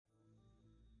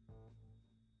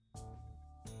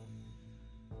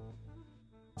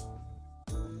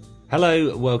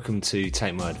Hello, welcome to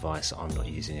Take My Advice, I'm Not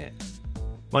Using It.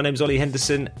 My name's Ollie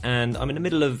Henderson and I'm in the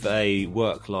middle of a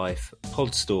work-life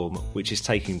podstorm which is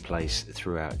taking place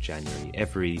throughout January.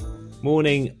 Every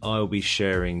morning I'll be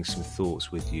sharing some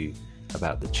thoughts with you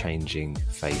about the changing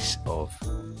face of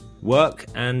work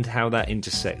and how that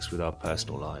intersects with our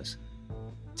personal lives.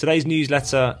 Today's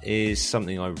newsletter is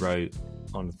something I wrote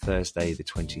on Thursday the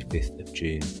 25th of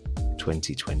June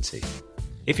 2020.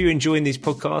 If you're enjoying these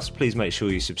podcasts, please make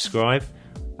sure you subscribe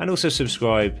and also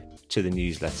subscribe to the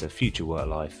newsletter Future Work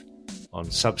Life on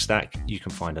Substack. You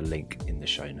can find a link in the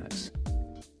show notes.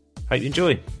 Hope you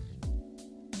enjoy.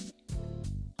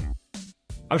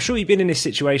 I'm sure you've been in this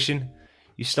situation.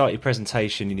 You start your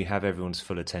presentation and you have everyone's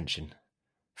full attention.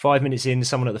 5 minutes in,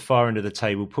 someone at the far end of the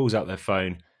table pulls out their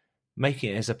phone,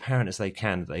 making it as apparent as they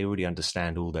can that they already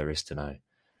understand all there is to know.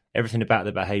 Everything about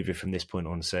their behaviour from this point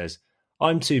on says,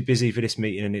 I'm too busy for this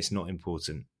meeting and it's not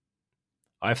important.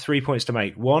 I have 3 points to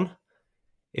make. 1,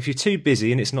 if you're too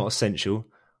busy and it's not essential,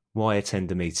 why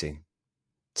attend a meeting?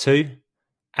 2,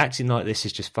 acting like this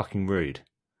is just fucking rude.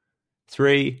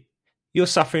 3, you're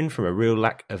suffering from a real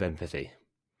lack of empathy.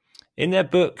 In their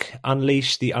book,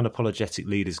 Unleash the Unapologetic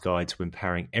Leader's Guide to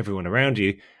Empowering Everyone Around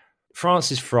You,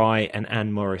 Francis Fry and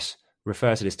Anne Morris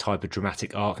refer to this type of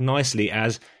dramatic arc nicely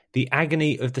as the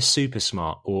agony of the super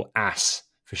smart, or ASS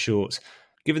for short.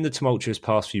 Given the tumultuous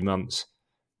past few months,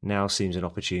 now seems an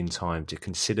opportune time to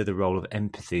consider the role of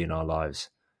empathy in our lives.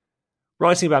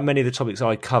 Writing about many of the topics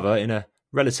I cover in a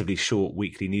relatively short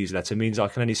weekly newsletter means I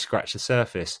can only scratch the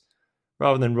surface.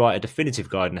 Rather than write a definitive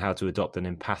guide on how to adopt an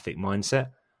empathic mindset,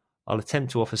 I'll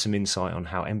attempt to offer some insight on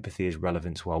how empathy is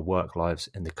relevant to our work lives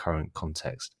in the current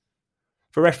context.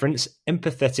 For reference,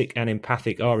 empathetic and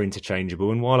empathic are interchangeable,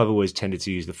 and while I've always tended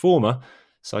to use the former,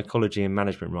 psychology and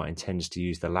management writing tends to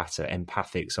use the latter,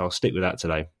 empathic, so I'll stick with that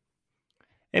today.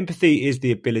 Empathy is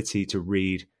the ability to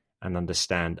read and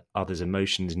understand others'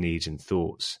 emotions, needs and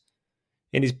thoughts.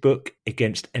 In his book,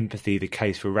 Against Empathy, The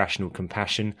Case for Rational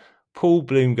Compassion, Paul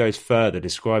Bloom goes further,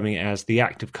 describing it as the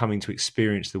act of coming to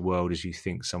experience the world as you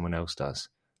think someone else does.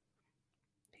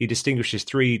 He distinguishes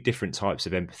 3 different types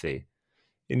of empathy.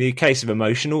 In the case of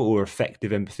emotional or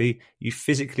affective empathy, you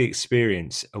physically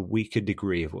experience a weaker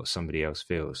degree of what somebody else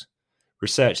feels.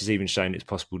 Research has even shown it's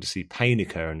possible to see pain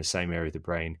occur in the same area of the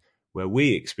brain where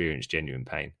we experience genuine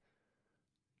pain.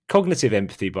 Cognitive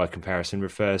empathy, by comparison,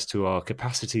 refers to our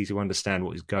capacity to understand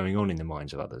what is going on in the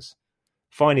minds of others.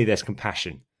 Finally, there's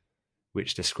compassion,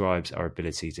 which describes our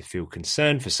ability to feel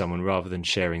concern for someone rather than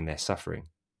sharing their suffering.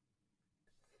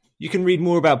 You can read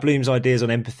more about Bloom's ideas on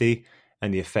empathy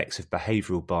and the effects of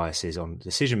behavioural biases on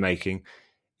decision-making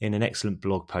in an excellent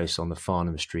blog post on the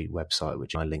Farnham Street website,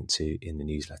 which I link to in the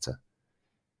newsletter.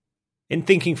 In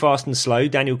Thinking Fast and Slow,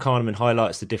 Daniel Kahneman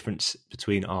highlights the difference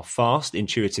between our fast,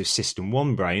 intuitive System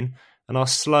 1 brain and our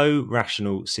slow,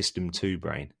 rational System 2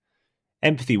 brain.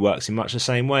 Empathy works in much the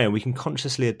same way, and we can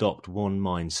consciously adopt one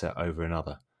mindset over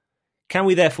another. Can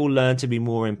we therefore learn to be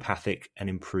more empathic and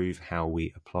improve how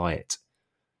we apply it?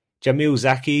 Jamil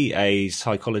Zaki, a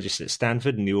psychologist at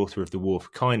Stanford and the author of The War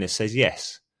for Kindness, says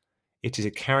yes, it is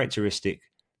a characteristic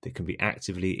that can be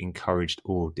actively encouraged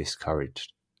or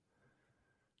discouraged.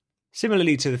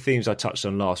 Similarly to the themes I touched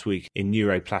on last week in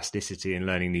neuroplasticity and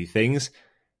learning new things,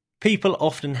 people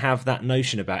often have that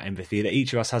notion about empathy that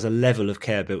each of us has a level of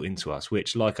care built into us,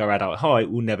 which, like our adult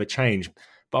height, will never change.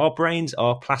 But our brains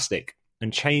are plastic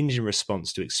and change in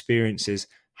response to experiences,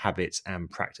 habits,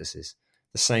 and practices.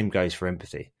 The same goes for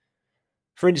empathy.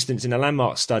 For instance, in a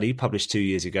landmark study published 2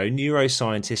 years ago,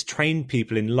 neuroscientists trained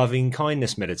people in loving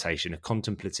kindness meditation, a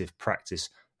contemplative practice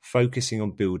focusing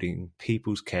on building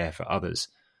people's care for others.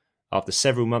 After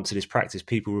several months of this practice,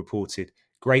 people reported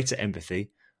greater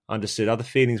empathy, understood others'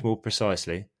 feelings more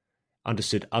precisely, and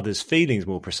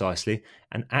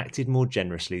acted more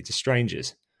generously to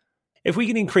strangers. If we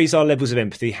can increase our levels of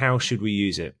empathy, how should we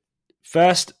use it?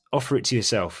 First, offer it to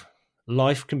yourself.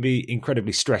 Life can be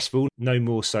incredibly stressful, no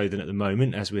more so than at the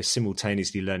moment, as we're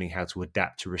simultaneously learning how to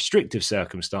adapt to restrictive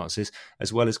circumstances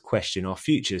as well as question our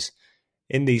futures.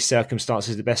 In these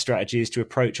circumstances, the best strategy is to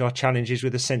approach our challenges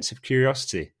with a sense of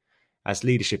curiosity. As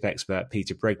leadership expert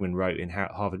Peter Bregman wrote in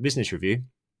Harvard Business Review,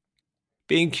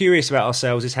 being curious about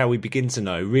ourselves is how we begin to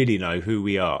really know who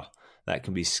we are. That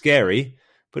can be scary,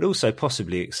 but also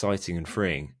possibly exciting and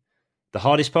freeing. The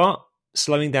hardest part?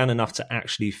 Slowing down enough to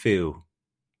actually feel.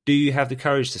 Do you have the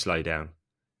courage to slow down?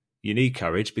 You need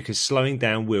courage because slowing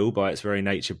down will, by its very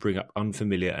nature, bring up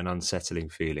unfamiliar and unsettling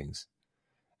feelings.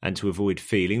 And to avoid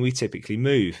feeling, we typically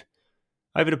move.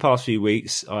 Over the past few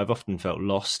weeks, I've often felt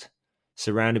lost,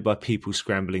 surrounded by people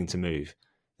scrambling to move.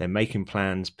 They're making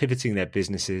plans, pivoting their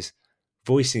businesses,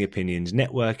 voicing opinions,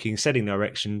 networking, setting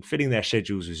direction, filling their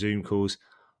schedules with Zoom calls.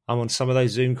 I'm on some of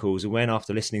those Zoom calls, and when,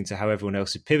 after listening to how everyone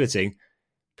else is pivoting,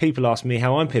 people ask me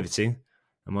how I'm pivoting,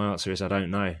 and my answer is I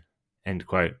don't know. End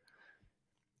quote.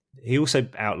 He also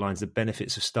outlines the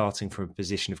benefits of starting from a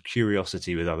position of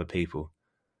curiosity with other people.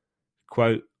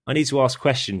 Quote, I need to ask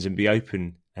questions and be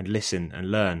open and listen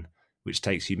and learn, which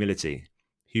takes humility.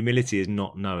 Humility is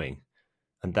not knowing,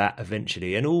 and that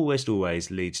eventually and almost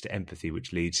always leads to empathy,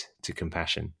 which leads to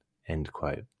compassion. End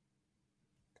quote.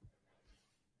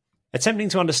 Attempting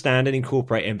to understand and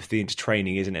incorporate empathy into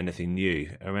training isn't anything new.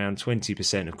 Around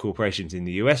 20% of corporations in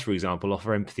the US, for example,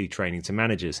 offer empathy training to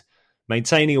managers.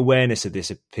 Maintaining awareness of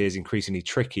this appears increasingly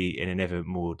tricky in an ever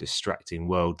more distracting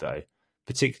world, though,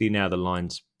 particularly now the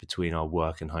lines between our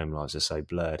work and home lives are so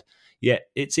blurred. Yet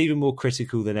it's even more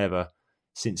critical than ever,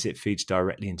 since it feeds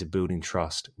directly into building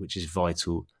trust, which is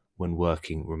vital when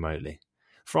working remotely.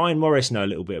 Fry and Morris know a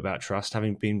little bit about trust,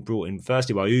 having been brought in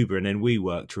firstly by Uber and then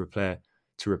WeWork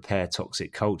to repair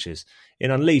toxic cultures.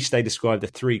 In Unleashed, they describe the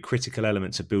 3 critical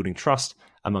elements of building trust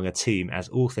among a team as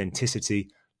authenticity,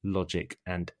 logic,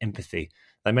 and empathy.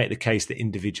 They make the case that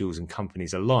individuals and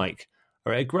companies alike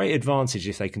are at a great advantage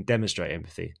if they can demonstrate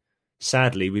empathy.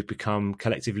 Sadly, we've become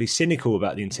collectively cynical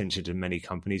about the intentions of many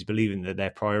companies, believing that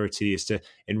their priority is to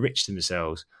enrich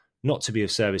themselves, not to be of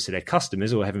service to their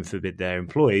customers or, heaven forbid, their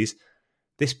employees.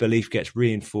 This belief gets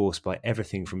reinforced by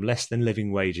everything from less than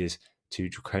living wages to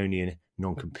draconian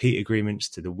non-compete agreements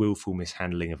to the willful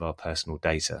mishandling of our personal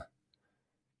data.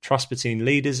 Trust between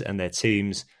leaders and their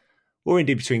teams, or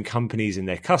indeed between companies and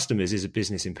their customers, is a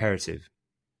business imperative.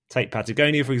 Take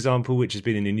Patagonia, for example, which has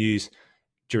been in the news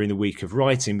during the week of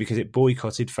writing because it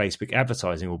boycotted Facebook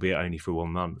advertising, albeit only for 1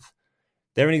 month.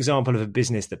 They're an example of a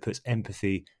business that puts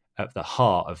empathy at the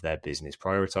heart of their business,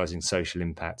 prioritizing social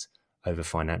impact over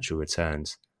financial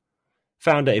returns.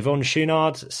 Founder Yvon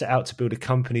Chouinard set out to build a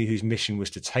company whose mission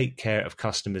was to take care of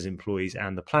customers, employees,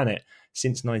 and the planet.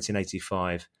 Since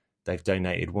 1985, they've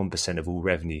donated 1% of all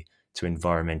revenue to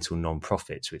environmental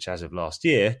non-profits, which as of last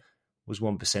year was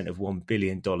 1% of $1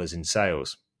 billion in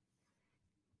sales.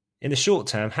 In the short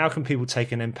term, how can people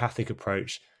take an empathic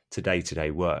approach to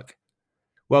day-to-day work?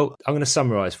 Well, I'm going to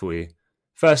summarise for you.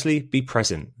 Firstly, be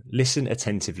present, listen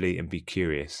attentively, and be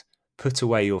curious. Put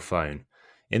away your phone.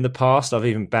 In the past, I've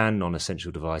even banned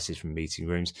non-essential devices from meeting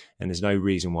rooms, and there's no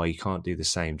reason why you can't do the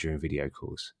same during video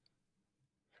calls.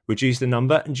 Reduce the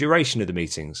number and duration of the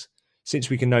meetings. Since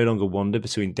we can no longer wander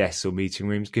between desks or meeting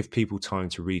rooms, give people time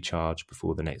to recharge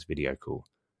before the next video call.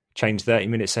 Change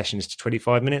 30-minute sessions to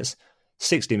 25 minutes,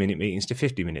 60-minute meetings to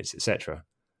 50 minutes, etc.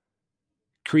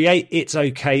 Create "it's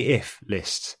okay if"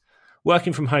 lists.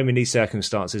 Working from home in these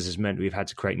circumstances has meant we've had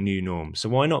to create new norms, so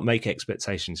why not make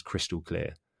expectations crystal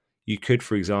clear? You could,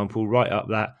 for example, write up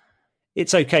that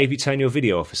it's okay if you turn your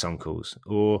video off for some calls,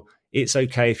 or it's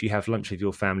okay if you have lunch with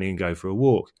your family and go for a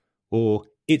walk, or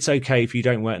it's okay if you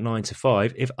don't work 9 to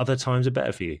 5 if other times are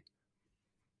better for you.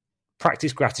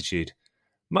 Practice gratitude.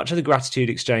 Much of the gratitude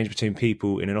exchange between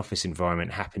people in an office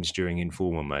environment happens during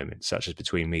informal moments, such as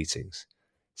between meetings.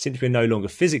 Since we're no longer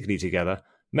physically together,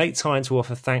 make time to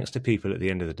offer thanks to people at the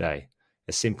end of the day.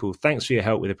 A simple "thanks for your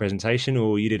help with the presentation"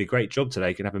 or "you did a great job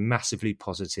today" can have a massively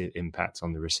positive impact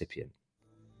on the recipient.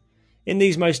 In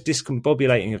these most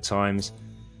discombobulating of times,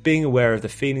 being aware of the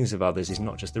feelings of others is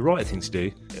not just the right thing to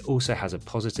do, it also has a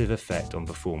positive effect on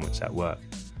performance at work,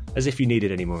 as if you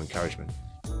needed any more encouragement.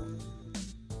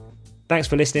 Thanks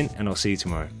for listening, and I'll see you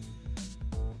tomorrow.